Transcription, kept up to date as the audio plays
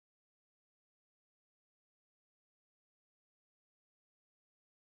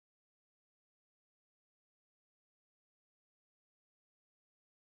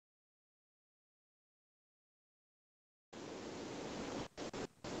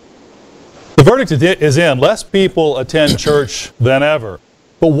The verdict is in. Less people attend church than ever.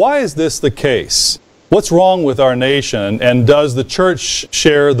 But why is this the case? What's wrong with our nation, and does the church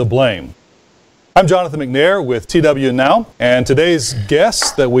share the blame? I'm Jonathan McNair with TWNow, and today's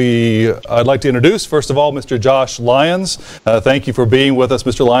guest that I'd like to introduce, first of all, Mr. Josh Lyons. Thank you for being with us,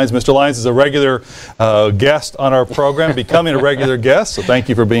 Mr. Lyons. Mr. Lyons is a regular guest on our program, becoming a regular guest, so thank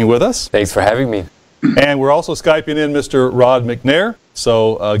you for being with us. Thanks for having me. And we're also Skyping in Mr. Rod McNair.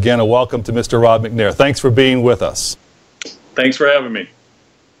 So again, a welcome to Mr. Rod McNair. Thanks for being with us. Thanks for having me.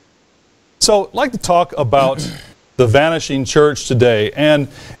 So I'd like to talk about the vanishing church today. And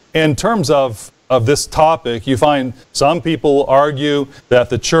in terms of this topic, you find some people argue that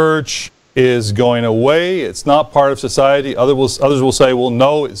the church is going away. It's not part of society. Others will say, well,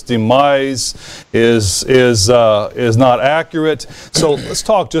 no, its demise is not accurate. So let's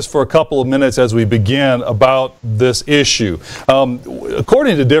talk just for a couple of minutes as we begin about this issue.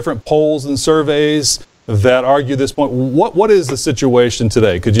 According to different polls and surveys that argue this point, what is the situation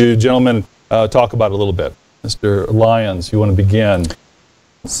today? Could you gentlemen talk about it a little bit? Mr. Lyons, you want to begin?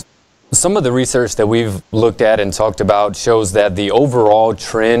 Some of the research that we've looked at and talked about shows that the overall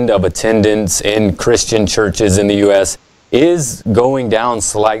trend of attendance in Christian churches in the U.S. is going down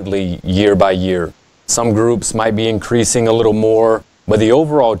slightly year by year. Some groups might be increasing a little more, but the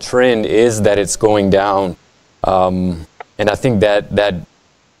overall trend is that it's going down. And I think that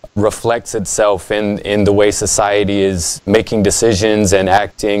reflects itself in the way society is making decisions and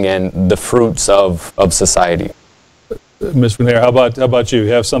acting and the fruits of society. Ms. McNair, how about you?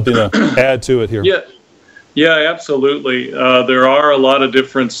 You have something to add to it here? Yeah, absolutely. There are a lot of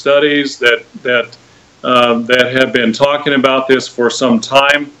different studies that have been talking about this for some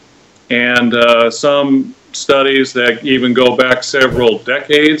time, and some studies that even go back several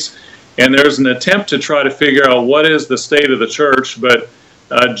decades. And there's an attempt to try to figure out what is the state of the church, but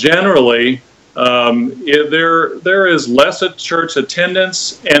generally there is less church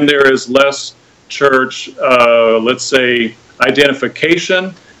attendance and there is less church, let's say,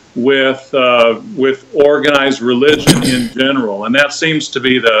 identification with organized religion in general, and that seems to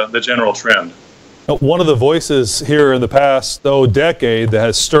be the general trend. One of the voices here in the past decade that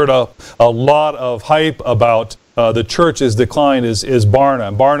has stirred up a lot of hype about the church's decline is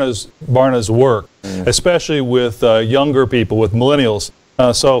Barna's work, especially with younger people, with millennials.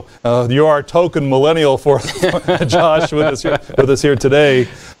 So you are a token millennial for Josh with us here today.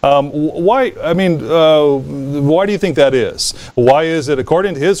 Why do you think that is? Why is it,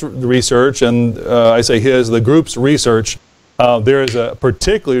 according to his research, and I say the group's research, there is a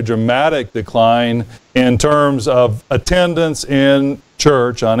particularly dramatic decline in terms of attendance in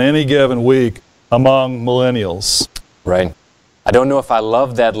church on any given week among millennials? Right. I don't know if I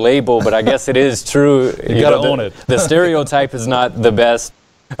love that label, but I guess it is true. You got to own it. The stereotype is not the best.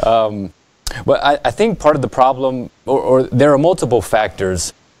 But I think part of the problem, or there are multiple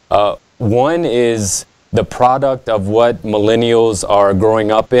factors. One is the product of what millennials are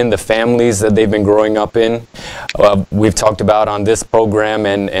growing up in, the families that they've been growing up in. We've talked about on this program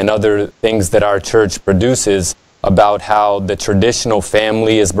and other things that our church produces about how the traditional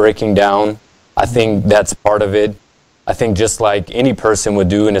family is breaking down. I think that's part of it. I think just like any person would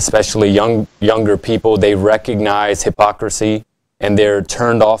do, and especially younger people, they recognize hypocrisy and they're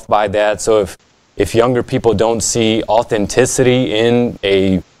turned off by that. So if younger people don't see authenticity in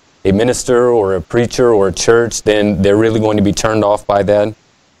a minister or a preacher or a church, then they're really going to be turned off by that.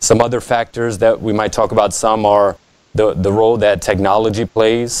 Some other factors that we might talk about some are the role that technology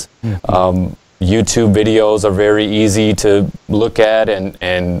plays. YouTube videos are very easy to look at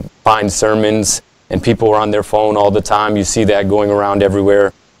and find sermons, and people are on their phone all the time. You see that going around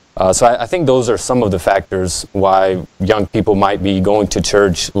everywhere. So I think those are some of the factors why young people might be going to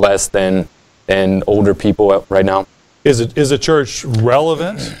church less than older people right now. Is a church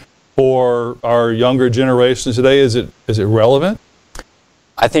relevant for our younger generations today? Is it relevant?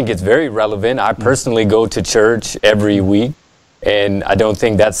 I think it's very relevant. I personally go to church every week, and I don't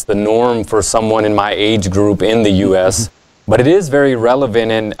think that's the norm for someone in my age group in the U.S., but it is very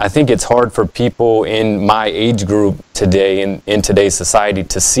relevant, and I think it's hard for people in my age group today, in today's society,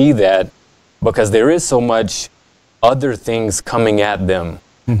 to see that, because there is so much other things coming at them.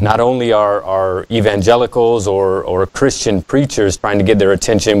 Not only are evangelicals or Christian preachers trying to get their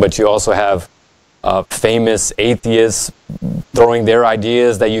attention, but you also have famous atheists throwing their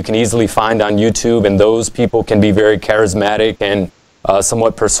ideas that you can easily find on YouTube, and those people can be very charismatic and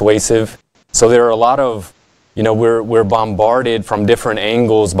somewhat persuasive. So there are a lot of, we're bombarded from different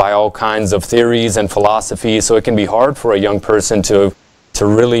angles by all kinds of theories and philosophies, so it can be hard for a young person to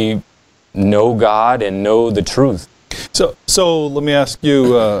really know God and know the truth. So let me ask you,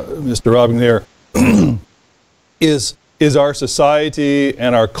 Mr. Robin here, is our society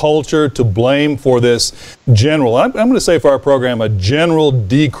and our culture to blame for this general, I'm going to say for our program, a general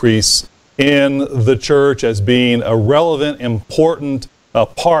decrease in the church as being a relevant, important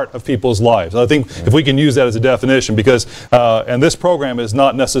part of people's lives? I think if we can use that as a definition, because, and this program is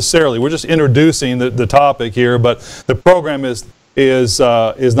not necessarily, we're just introducing the topic here, but the program is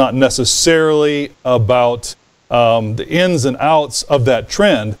not necessarily about the ins and outs of that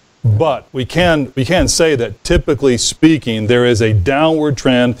trend, but we can say that typically speaking, there is a downward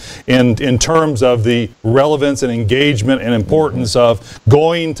trend in terms of the relevance and engagement and importance of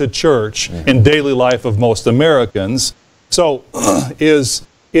going to church in daily life of most Americans. So, is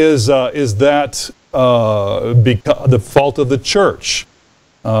that the fault of the church?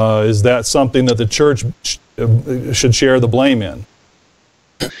 Is that something that the church should share the blame in?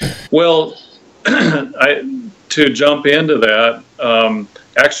 Well, to jump into that,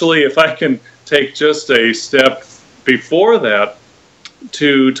 actually, if I can take just a step before that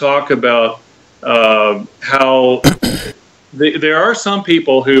to talk about how there are some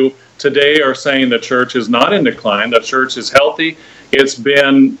people who today are saying the church is not in decline, the church is healthy. It's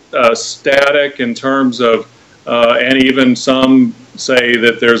been static in terms of, and even some say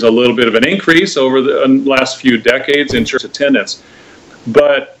that there's a little bit of an increase over the last few decades in church attendance.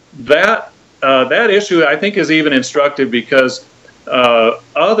 But that issue, I think, is even instructive because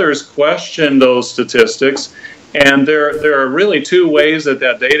others question those statistics, and there are really two ways that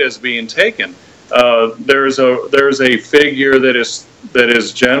data is being taken. There's a figure that is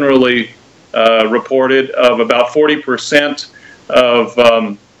generally reported of about 40% of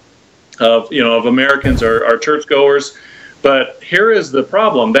Americans are churchgoers, but here is the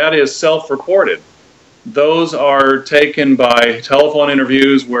problem: that is self-reported. Those are taken by telephone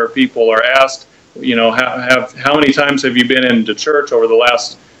interviews where people are asked, how many times have you been into church over the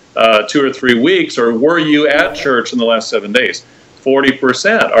last 2 or 3 weeks, or were you at church in the last 7 days?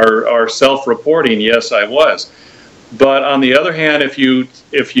 40% are self-reporting, yes, I was. But on the other hand, if you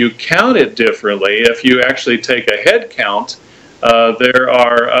count it differently, if you actually take a head count, there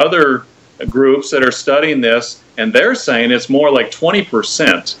are other groups that are studying this, and they're saying it's more like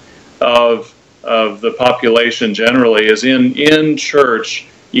 20% of the population generally is in church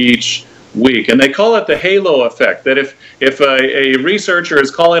each week. And they call it the halo effect, that if a researcher is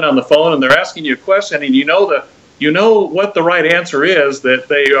calling on the phone and they're asking you a question and you know what the right answer is that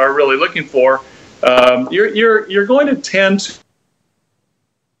they are really looking for, you're going to tend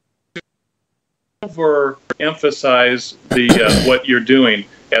to overemphasize what you're doing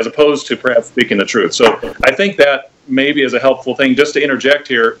as opposed to perhaps speaking the truth. So I think that maybe is a helpful thing just to interject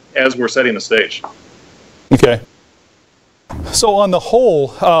here as we're setting the stage. Okay. So on the whole,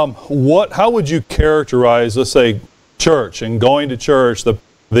 how would you characterize, let's say, church and going to church, the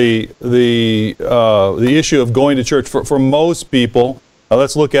issue of going to church for most people?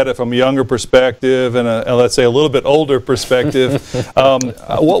 Let's look at it from a younger perspective and let's say a little bit older perspective.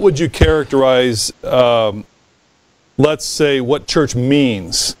 What would you characterize, let's say, what church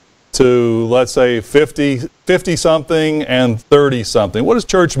means to, let's say, 50-something and 30-something? What does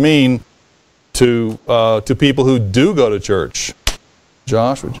church mean to people who do go to church?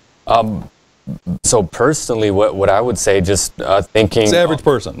 Josh, would you? So personally, what I would say, just thinking... It's the average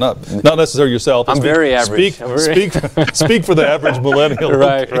person, not necessarily yourself. I'm very average. Speak for the average millennial.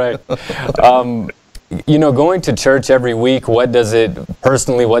 Right. Going to church every week, what does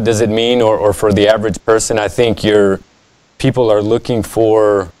it mean? Or for the average person, I think people are looking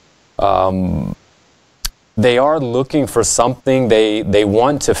for... they are looking for something. They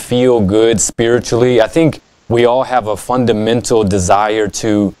want to feel good spiritually. I think we all have a fundamental desire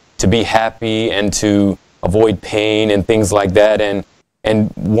to be happy and to avoid pain and things like that. And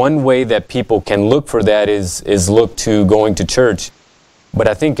one way that people can look for that is look to going to church. But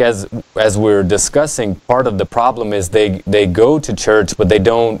I think as we're discussing, part of the problem is they go to church, but they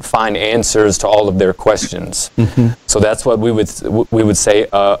don't find answers to all of their questions. Mm-hmm. So that's what we would say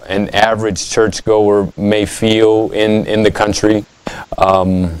an average churchgoer may feel in the country.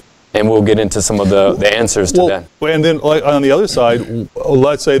 And we'll get into some of the answers to that. And then on the other side,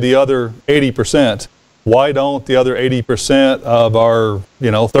 let's say the other 80%, why don't the other 80% of our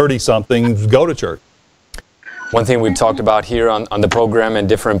 30-somethings go to church? One thing we've talked about here on the program in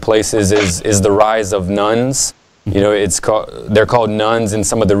different places is the rise of nuns. They're called nuns in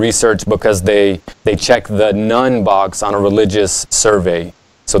some of the research because they check the nun box on a religious survey.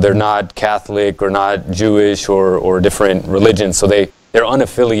 So they're not Catholic or not Jewish or different religions. So they're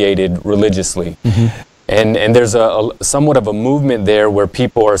unaffiliated religiously. Mm-hmm. And there's a somewhat of a movement there where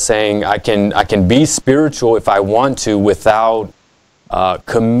people are saying I can be spiritual if I want to without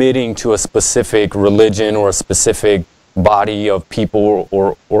committing to a specific religion or a specific body of people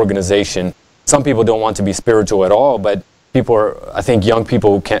or organization. Some people don't want to be spiritual at all, but I think young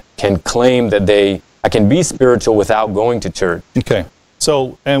people can claim that I can be spiritual without going to church. Okay.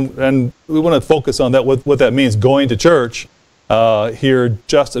 So, and we want to focus on that, what that means, going to church, here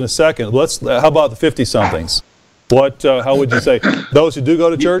just in a second. How about the 50-somethings? How would you say, those who do go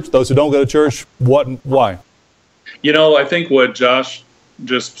to church, those who don't go to church, why? I think what Josh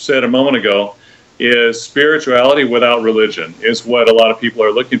just said a moment ago is spirituality without religion is what a lot of people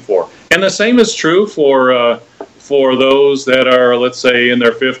are looking for. And the same is true for those that are, let's say, in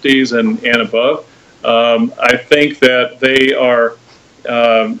their 50s and above. I think that they are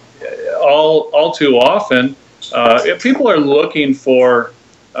all too often, if people are looking for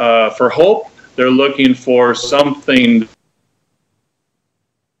hope, they're looking for something,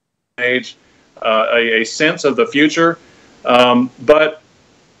 a sense of the future, but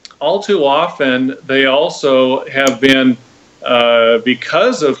all too often they also have been,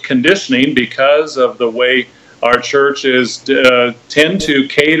 because of conditioning, because of the way our churches tend to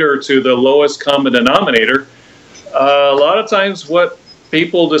cater to the lowest common denominator, a lot of times what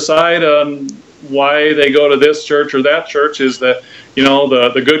people decide on why they go to this church or that church is that,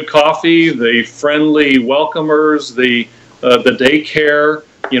 the good coffee, the friendly welcomers, the daycare,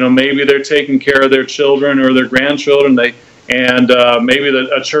 maybe they're taking care of their children or their grandchildren, maybe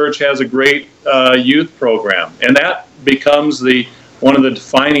a church has a great youth program, and that becomes one of the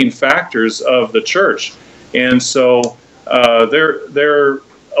defining factors of the church. And so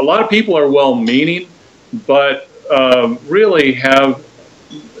a lot of people are well-meaning, but really have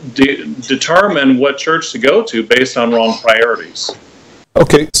determined what church to go to based on wrong priorities.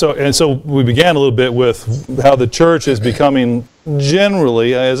 Okay, so we began a little bit with how the church is becoming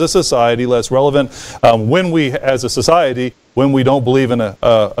generally, as a society, less relevant. When we, as a society, when we don't believe in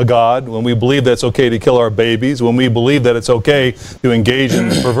a God, when we believe that it's okay to kill our babies, when we believe that it's okay to engage in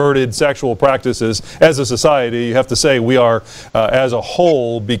perverted sexual practices, as a society, you have to say we are, as a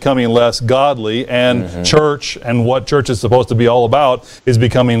whole, becoming less godly, and church and what church is supposed to be all about is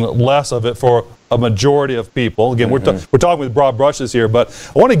becoming less of it for a majority of people. Again, we're talking with broad brushes here, but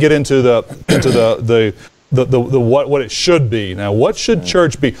I want to get into what it should be. Now, what should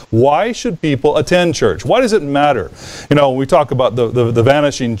church be? Why should people attend church? Why does it matter? We talk about the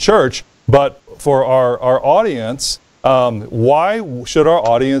vanishing church, but for our audience, why should our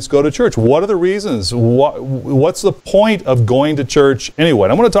audience go to church? What are the reasons? What's the point of going to church anyway?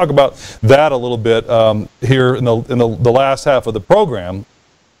 And I want to talk about that a little bit here in the last half of the program.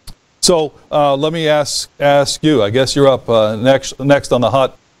 So let me ask you. I guess you're up next on the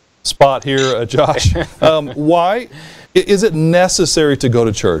hot spot here, Josh. Why is it necessary to go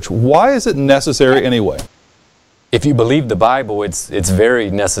to church? Why is it necessary anyway? If you believe the Bible, it's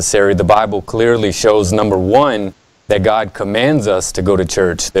very necessary. The Bible clearly shows, number one, that God commands us to go to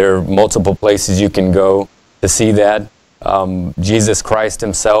church. There are multiple places you can go to see that. Jesus Christ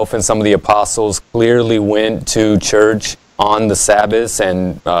himself and some of the apostles clearly went to church on the Sabbath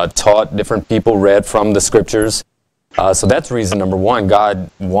and taught different people, read from the scriptures. So that's reason number one.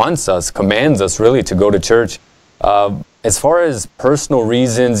 God wants us, commands us really to go to church. As far as personal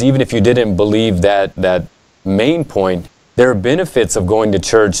reasons, even if you didn't believe that main point, there are benefits of going to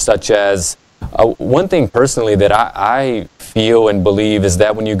church, such as one thing personally that I feel and believe is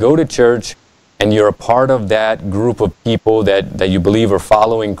that when you go to church and you're a part of that group of people that you believe are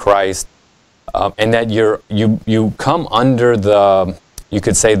following Christ, and that you come under you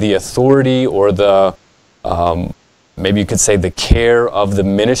could say the authority or maybe you could say the care of the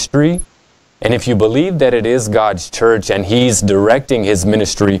ministry. And if you believe that it is God's church and He's directing His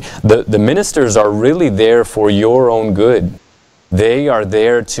ministry, the ministers are really there for your own good. They are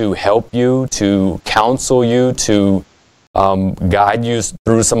there to help you, to counsel you, to guide you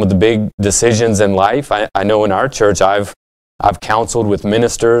through some of the big decisions in life. I know in our church I've counseled with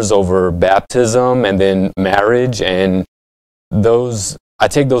ministers over baptism and then marriage, and I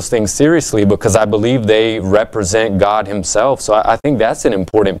take those things seriously because I believe they represent God Himself. So I think that's an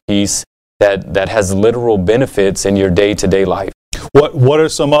important piece that has literal benefits in your day-to-day life. What are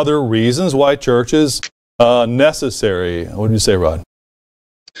some other reasons why church is necessary? What do you say, Rod?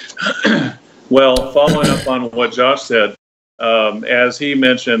 Well, following up on what Josh said, as he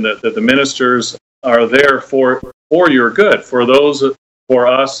mentioned that the ministers are there for your good, for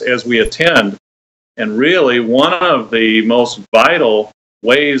us as we attend. And really, one of the most vital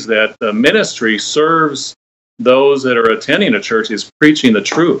ways that the ministry serves those that are attending a church is preaching the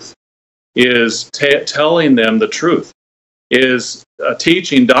truth. is telling them the truth, is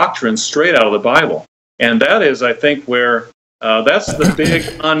teaching doctrine straight out of the Bible. And that is, I think, where that's the big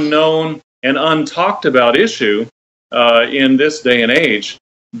unknown and untalked about issue in this day and age,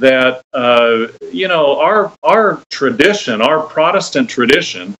 that, our tradition, our Protestant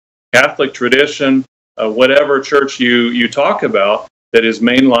tradition, Catholic tradition, whatever church you talk about that is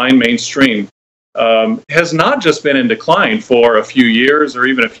mainstream, has not just been in decline for a few years or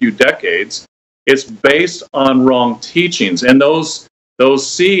even a few decades. It's based on wrong teachings. And those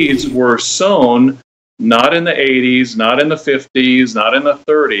seeds were sown not in the 80s, not in the 50s, not in the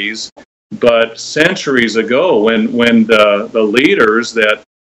 30s, but centuries ago when the leaders that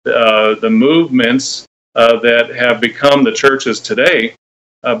the movements that have become the churches today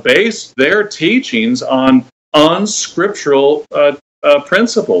based their teachings on unscriptural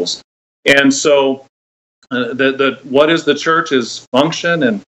principles. And so what is the church's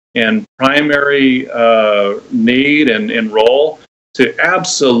function and primary need and role? To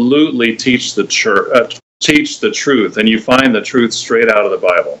absolutely teach the church, teach the truth, and you find the truth straight out of the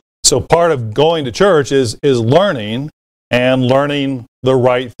Bible. So part of going to church is learning, and learning the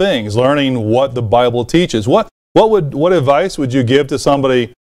right things, learning what the Bible teaches. What advice would you give to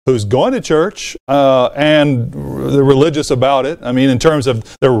somebody who's going to church and they're religious about it? I mean, in terms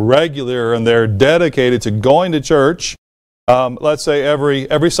of they're regular and they're dedicated to going to church. Let's say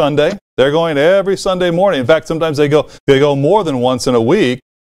every Sunday. They're going every Sunday morning. In fact, sometimes they go more than once in a week,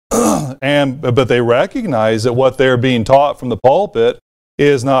 but they recognize that what they're being taught from the pulpit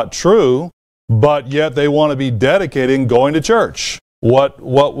is not true, but yet they want to be dedicating going to church. What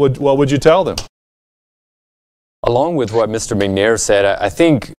would you tell them? Along with what Mr. McNair said, I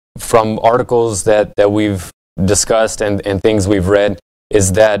think from articles that we've discussed and things we've read,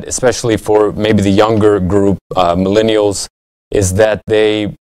 is that especially for maybe the younger group, millennials, is that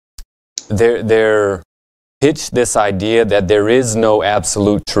they're pitched this idea that there is no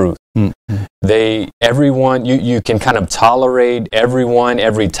absolute truth. Mm-hmm. Everyone, you can kind of tolerate everyone,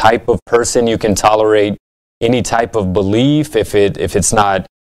 every type of person. You can tolerate any type of belief if it's not,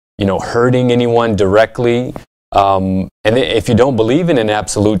 hurting anyone directly. And if you don't believe in an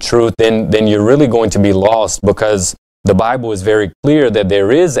absolute truth, then you're really going to be lost, because the Bible is very clear that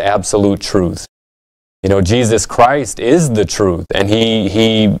there is absolute truth. Jesus Christ is the truth, and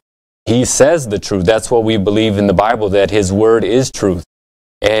He says the truth. That's what we believe in the Bible, that His word is truth.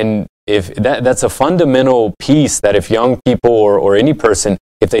 And if that's a fundamental piece, that if young people or any person,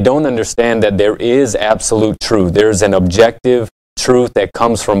 if they don't understand that there is absolute truth, there's an objective truth that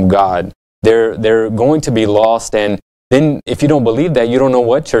comes from God, they're going to be lost. And then if you don't believe that, you don't know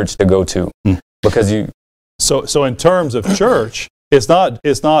what church to go to, because you. So in terms of church, it's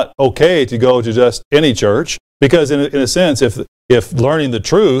not okay to go to just any church, because in a sense, if learning the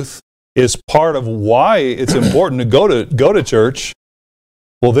truth is part of why it's important to go to church,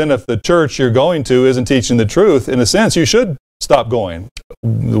 well, then if the church you're going to isn't teaching the truth, in a sense, you should stop going.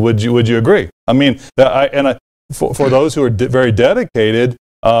 Would you agree? I mean, for those who are very dedicated,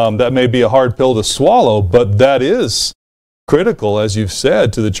 that may be a hard pill to swallow, but that is critical, as you've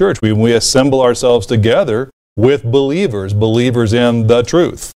said, to the church. We assemble ourselves together with believers in the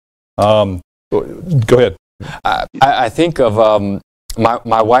truth. Go ahead. I think of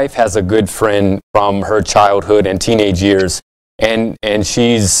my wife has a good friend from her childhood and teenage years, and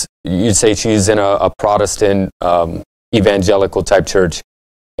you'd say she's in a Protestant evangelical type church,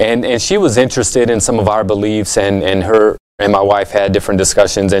 and she was interested in some of our beliefs, and her and my wife had different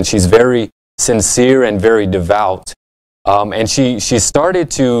discussions, and she's very sincere and very devout. And she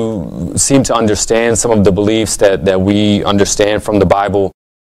started to seem to understand some of the beliefs that we understand from the Bible.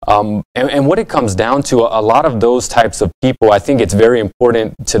 And what it comes down to, a lot of those types of people, I think it's very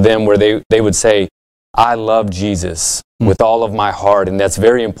important to them where they would say, I love Jesus with all of my heart. And that's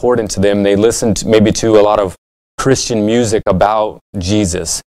very important to them. They listen maybe to a lot of Christian music about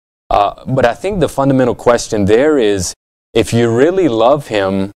Jesus. But I think the fundamental question there is, if you really love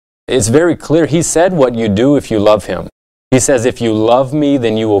Him, it's very clear. He said what you do if you love Him. He says, if you love me,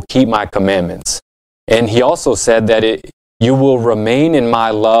 then you will keep my commandments. And He also said that you will remain in my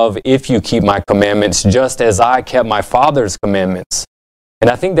love if you keep my commandments, just as I kept my Father's commandments. And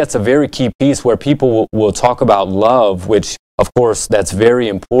I think that's a very key piece where people will talk about love, which, of course, that's very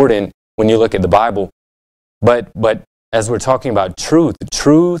important when you look at the Bible. But as we're talking about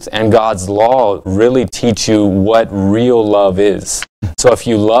truth and God's law really teach you what real love is. So if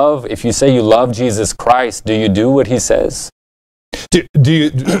you say you love Jesus Christ, do you do what He says? Do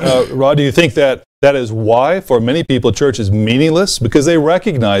you, Rod, do you think that is why for many people church is meaningless? Because they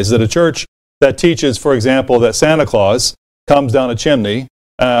recognize that a church that teaches, for example, that Santa Claus comes down a chimney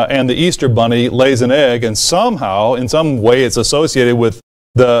and the Easter bunny lays an egg, and somehow, in some way, it's associated with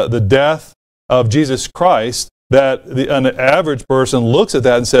the death of Jesus Christ, that an average person looks at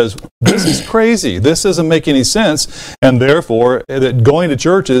that and says, this is crazy, this doesn't make any sense, and therefore that going to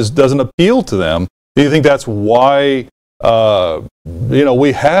churches doesn't appeal to them. Do you think that's why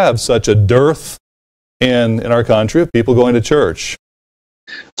we have such a dearth in our country of people going to church?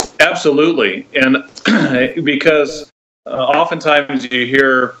 Absolutely. And because oftentimes you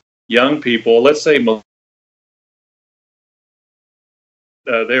hear young people, let's say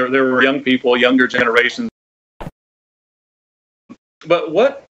there were young people, younger generations, but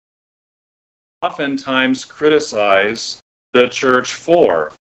what oftentimes criticize the church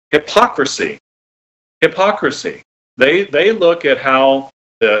for? Hypocrisy. Hypocrisy. They look at how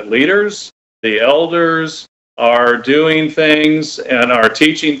the leaders, the elders are doing things and are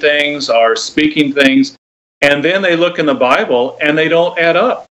teaching things, are speaking things, and then they look in the Bible and they don't add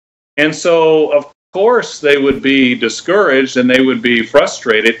up. And so, of course, they would be discouraged and they would be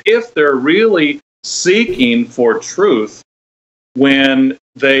frustrated if they're really seeking for truth when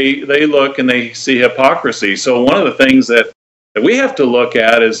they look and they see hypocrisy. So one of the things that we have to look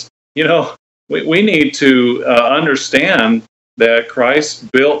at is, we need to understand that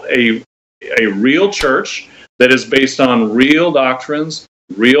Christ built a real church that is based on real doctrines,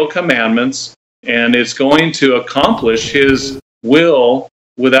 real commandments, and it's going to accomplish His will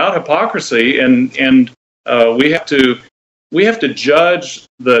without hypocrisy. And we have to judge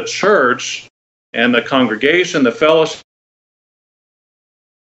the church and the congregation, the fellowship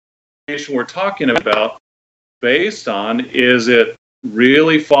we're talking about, based on, is it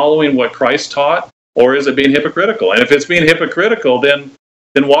really following what Christ taught, or is it being hypocritical? And if it's being hypocritical, then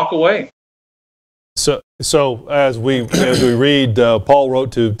walk away. So as we read, Paul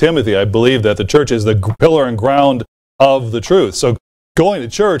wrote to Timothy, I believe that the church is the pillar and ground of the truth. So going to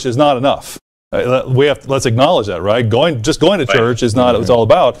church is not enough. Let's acknowledge that, right? Just going to church is not what it's all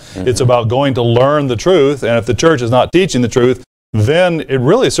about. It's about going to learn the truth, and if the church is not teaching the truth, then it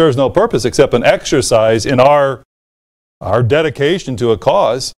really serves no purpose except an exercise in our dedication to a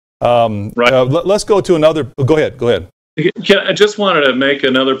cause. Let's go to another. Go ahead. I just wanted to make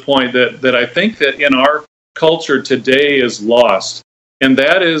another point that I think that in our culture today is lost, and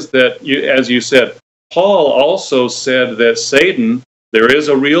that is that, as you said, Paul also said that Satan, there is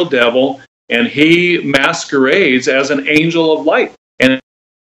a real devil, and he masquerades as an angel of light, and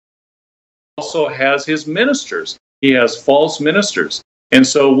also has his ministers. He has false ministers. And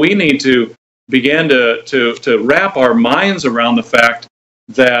so we need to begin to wrap our minds around the fact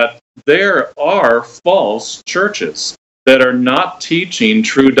that there are false churches that are not teaching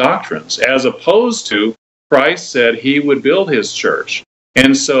true doctrines, as opposed to Christ said He would build His church.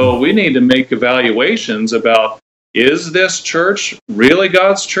 And so we need to make evaluations about, is this church really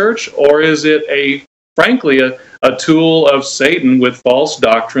God's church, or is it frankly a tool of Satan with false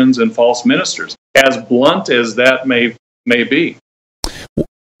doctrines and false ministers, as blunt as that may be.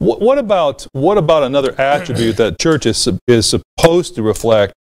 What about another attribute that church is supposed to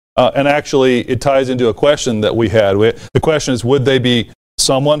reflect, and actually it ties into a question that we had. The question is, would they be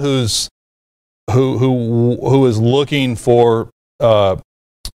someone who is looking for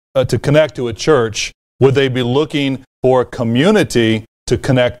to connect to a church? Would they be looking for a community to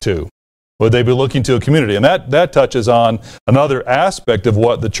connect to? Would they be looking to a community? And that touches on another aspect of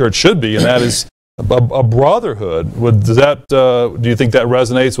what the church should be, and that is a brotherhood. Do you think that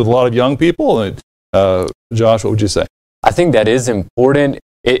resonates with a lot of young people? Josh, what would you say? I think that is important.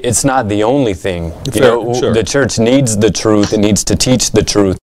 It's not the only thing. Sure. The church needs the truth. It needs to teach the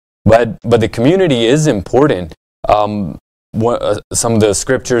truth. But the community is important. Some of the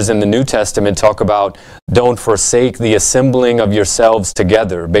scriptures in the New Testament talk about, don't forsake the assembling of yourselves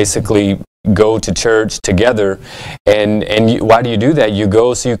together. Basically, go to church together. And why do you do that? You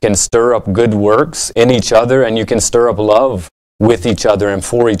go so you can stir up good works in each other, and you can stir up love with each other and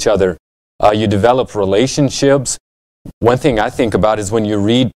for each other. You develop relationships. One thing I think about is when you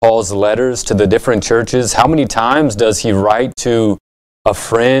read Paul's letters to the different churches, how many times does he write to a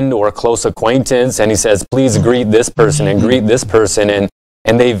friend or a close acquaintance, and he says, please greet this person and greet this person,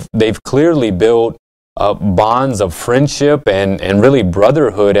 and they've clearly built bonds of friendship and really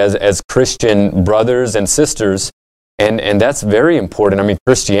brotherhood as Christian brothers and sisters, and that's very important. I mean,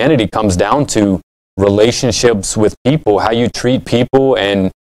 Christianity comes down to relationships with people, how you treat people,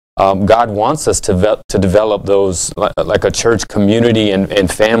 and God wants us to develop those, like a church community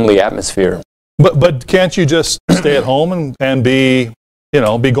and family atmosphere. But can't you just stay at home and be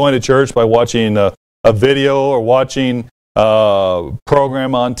going to church by watching a video or watching a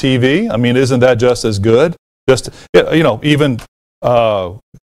program on TV? I mean, isn't that just as good? Just, even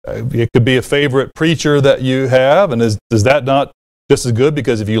It could be a favorite preacher that you have, and is that not just as good?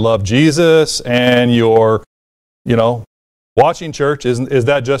 Because if you love Jesus and you're, watching church, is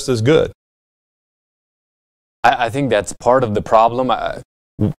that just as good? I think that's part of the problem.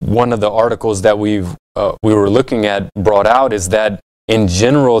 One of the articles that we were looking at brought out is that in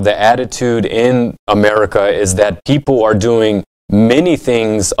general, the attitude in America is that people are doing many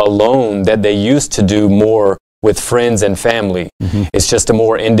things alone that they used to do more with friends and family. Mm-hmm. It's just a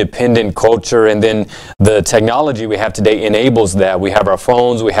more independent culture, and then the technology we have today enables that. We have our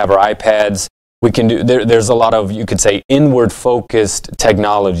phones, we have our iPads. We can do. There's a lot of, you could say, inward-focused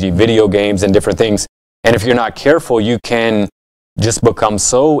technology, video games, and different things. And if you're not careful, you can just become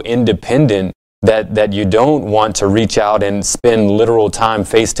so independent that you don't want to reach out and spend literal time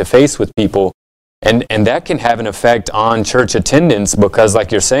face-to-face with people. And that can have an effect on church attendance, because,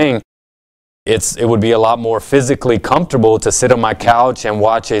 like you're saying, it would be a lot more physically comfortable to sit on my couch and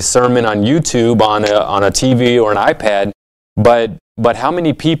watch a sermon on YouTube on a TV or an iPad. But how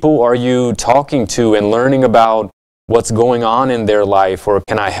many people are you talking to and learning about what's going on in their life? Or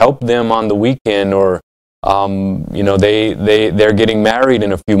can I help them on the weekend? Or they're getting married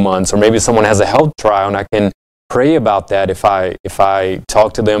in a few months, or maybe someone has a health trial, and I can pray about that if I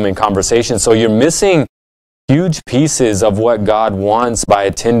talk to them in conversation. So you're missing huge pieces of what God wants by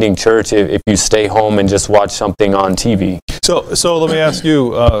attending church if you stay home and just watch something on TV. So let me ask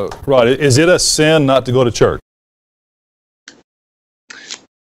you, Rod, is it a sin not to go to church?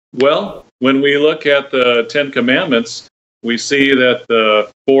 Well, when we look at the Ten Commandments, we see that the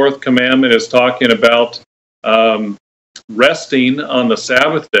fourth commandment is talking about resting on the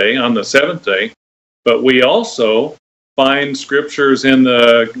Sabbath day, on the seventh day. But we also find scriptures in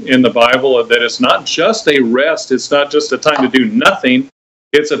the Bible that it's not just a rest, it's not just a time to do nothing,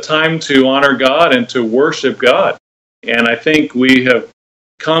 it's a time to honor God and to worship God. And I think we have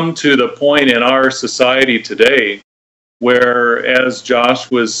come to the point in our society today where, as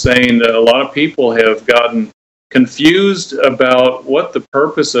Josh was saying, that a lot of people have gotten confused about what the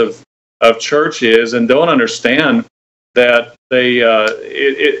purpose of church is, and don't understand that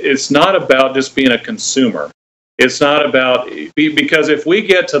it's not about just being a consumer. It's not about, because if we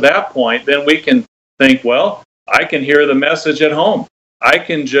get to that point, then we can think, well, I can hear the message at home. I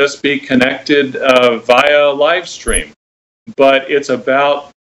can just be connected via live stream. But it's about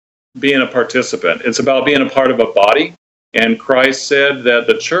being a participant. It's about being a part of a body. And Christ said that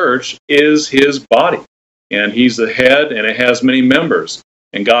the church is his body. And he's the head, and it has many members.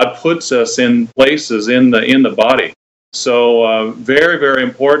 And God puts us in places in the body. So very, very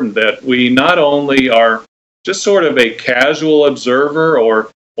important that we not only are just sort of a casual observer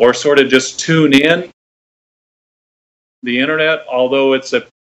or sort of just tune in. The internet, although it's a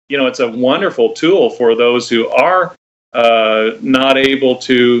wonderful tool for those who are not able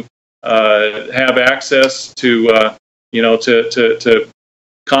to have access to to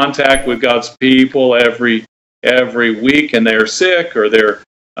contact with God's people every week, and they're sick or they're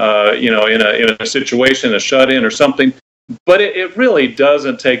in a situation, a shut-in or something. But it really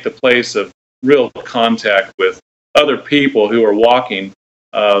doesn't take the place of real contact with other people who are walking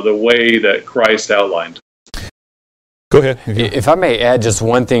the way that Christ outlined. Go ahead. If I may add just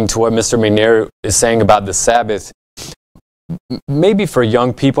one thing to what Mr. McNair is saying about the Sabbath, maybe for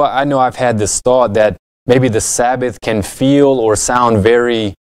young people, I know I've had this thought that maybe the Sabbath can feel or sound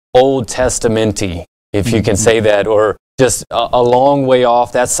very Old Testament-y, if you can say that, or just a long way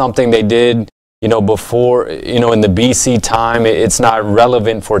off. That's something they did, before, in the BC time. It's not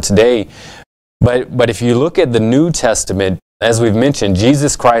relevant for today. But if you look at the New Testament, as we've mentioned,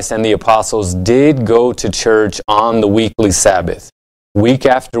 Jesus Christ and the apostles did go to church on the weekly Sabbath. Week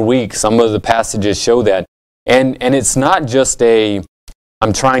after week, some of the passages show that. And it's not just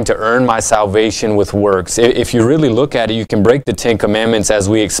I'm trying to earn my salvation with works. If you really look at it, you can break the Ten Commandments, as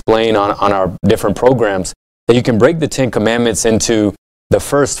we explain on our different programs, that you can break the Ten Commandments into the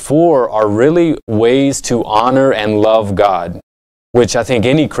first four are really ways to honor and love God, which I think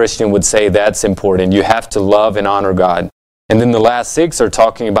any Christian would say that's important. You have to love and honor God. And then the last six are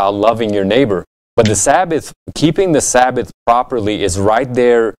talking about loving your neighbor. But the Sabbath, keeping the Sabbath properly, is right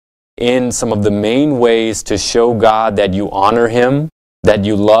there in some of the main ways to show God that you honor him, that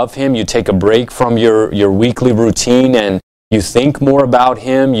you love him. You take a break from your weekly routine and you think more about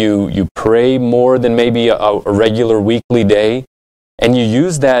him. You pray more than maybe a regular weekly day. And you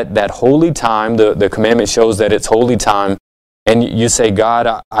use that holy time. The commandment shows that it's holy time. And you say,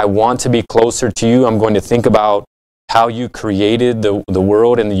 God, I want to be closer to you. I'm going to think about how you created the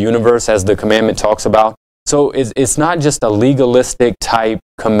world and the universe, as the commandment talks about. So it's not just a legalistic type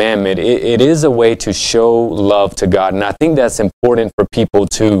commandment. It is a way to show love to God. And I think that's important for people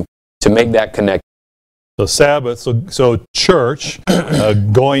to make that connection. So Sabbath, so church,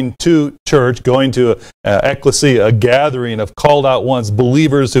 going to church, going to ecclesia, a gathering of called out ones,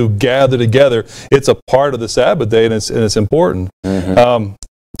 believers who gather together. It's a part of the Sabbath day, and it's important. Mm-hmm.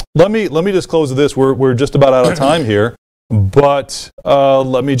 Let me just close with this. We're just about out of time here, but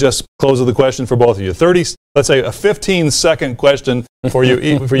let me just close with a question for both of you. Let's say a 15-second question for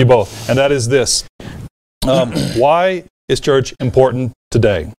you both, and that is this: why is church important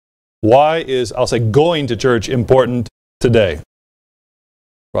today? Why is, I'll say, going to church important today?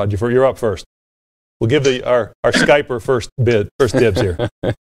 Roger, you're up first. We'll give our Skyper first dibs here.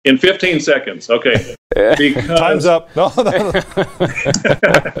 In 15 seconds, okay. Because time's up. No.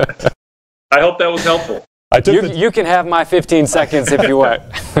 I hope that was helpful. You can have my 15 seconds if you want.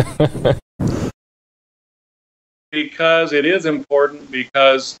 Because it is important,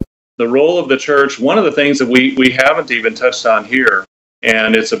 because the role of the church, one of the things that we haven't even touched on here,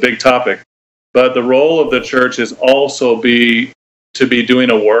 and it's a big topic, but the role of the church is also to be doing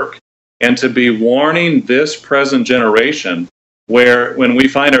a work and to be warning this present generation, where when we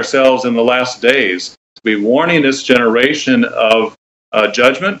find ourselves in the last days, to be warning this generation of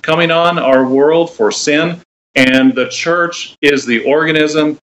judgment coming on our world for sin, and the church is the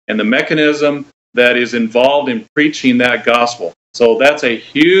organism and the mechanism that is involved in preaching that gospel. So that's a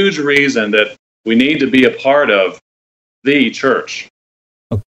huge reason that we need to be a part of the church.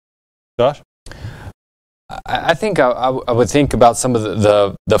 Josh? I think I would think about some of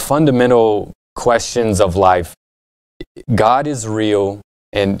the fundamental questions of life. God is real,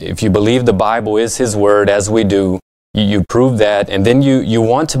 and if you believe the Bible is His Word, as we do, you prove that, and then you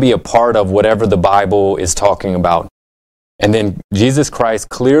want to be a part of whatever the Bible is talking about. And then Jesus Christ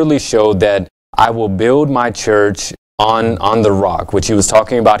clearly showed that I will build my church on the rock, which He was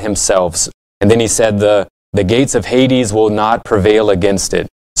talking about Himself. And then He said the gates of Hades will not prevail against it.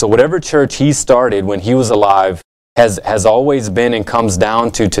 So whatever church He started when He was alive has always been and comes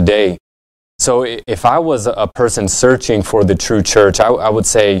down to today. So if I was a person searching for the true church, I would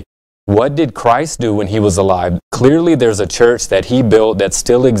say, what did Christ do when He was alive? Clearly there's a church that He built that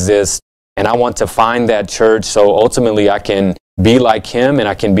still exists, and I want to find that church so ultimately I can be like Him and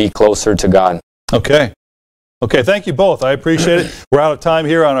I can be closer to God. Okay, thank you both. I appreciate it. We're out of time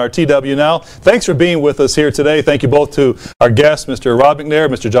here on our TW Now. Thanks for being with us here today. Thank you both to our guests, Mr. Rob McNair,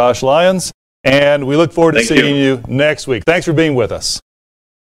 Mr. Josh Lyons, and we look forward to seeing you next week. Thanks for being with us.